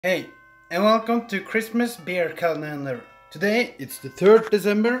Hey, and welcome to Christmas beer calendar. Today it's the 3rd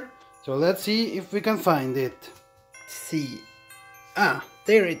December, so let's see if we can find it. See.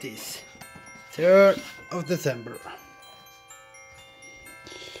 There it is. 3rd of December.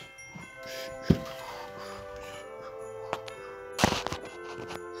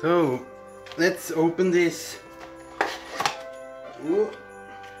 So, let's open this. Ooh.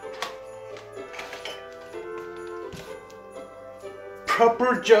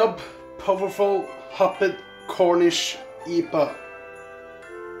 Proper job, powerful hopped Cornish IPA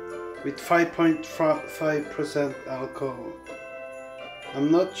with 5.5% alcohol.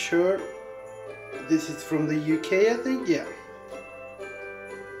 I'm not sure. This is from the UK, I think. Yeah.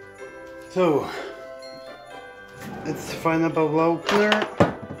 So let's find a bottle opener.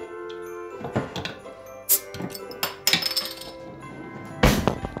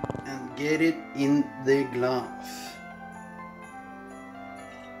 And get it in the glass.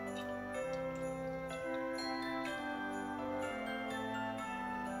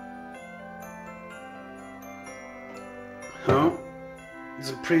 Oh, it's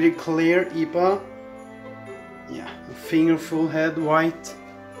a pretty clear IPA. Yeah, a fingerful head white.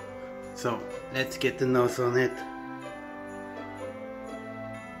 So let's get the nose on it.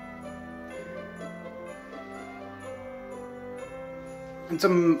 It's a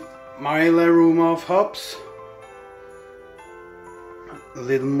mild aroma of hops, a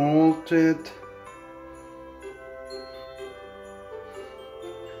little malted,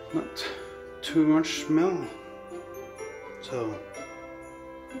 not too much smell. So,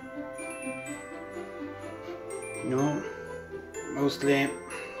 no, mostly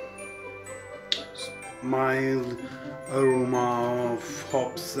mild aroma of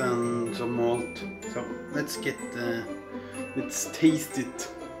hops and some malt. So let's taste it.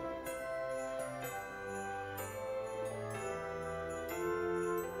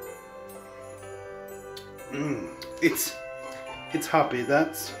 It's hoppy,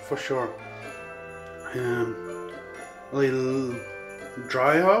 that's for sure. A little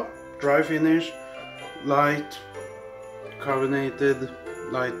dry finish, light, carbonated,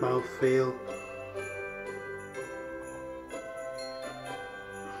 light mouthfeel.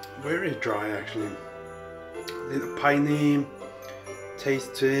 Very dry actually. Little piney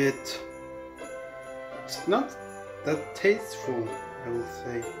taste to it. It's not that tasteful, I will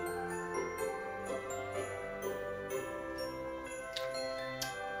say.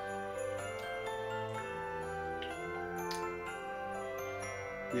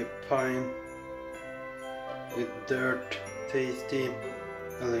 Yeah, pine with dirt, tasty,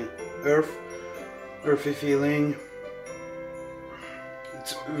 earthy feeling.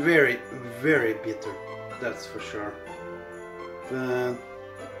 It's very, very bitter, that's for sure. But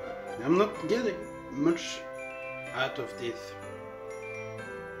I'm not getting much out of this.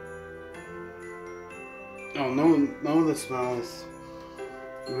 Oh no, the smell is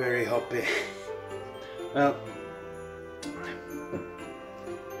very hoppy. Well,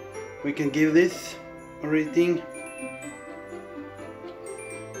 we can give this a rating.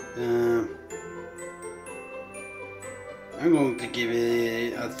 I'm going to give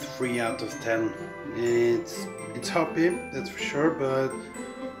it a 3 out of 10. It's hoppy, that's for sure, but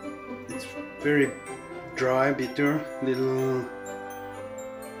it's very dry, bitter, little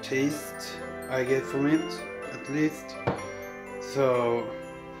taste I get from it, at least. So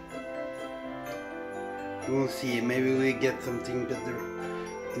we'll see, maybe we get something better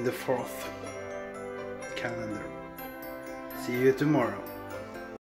in the 4th calendar. See you tomorrow.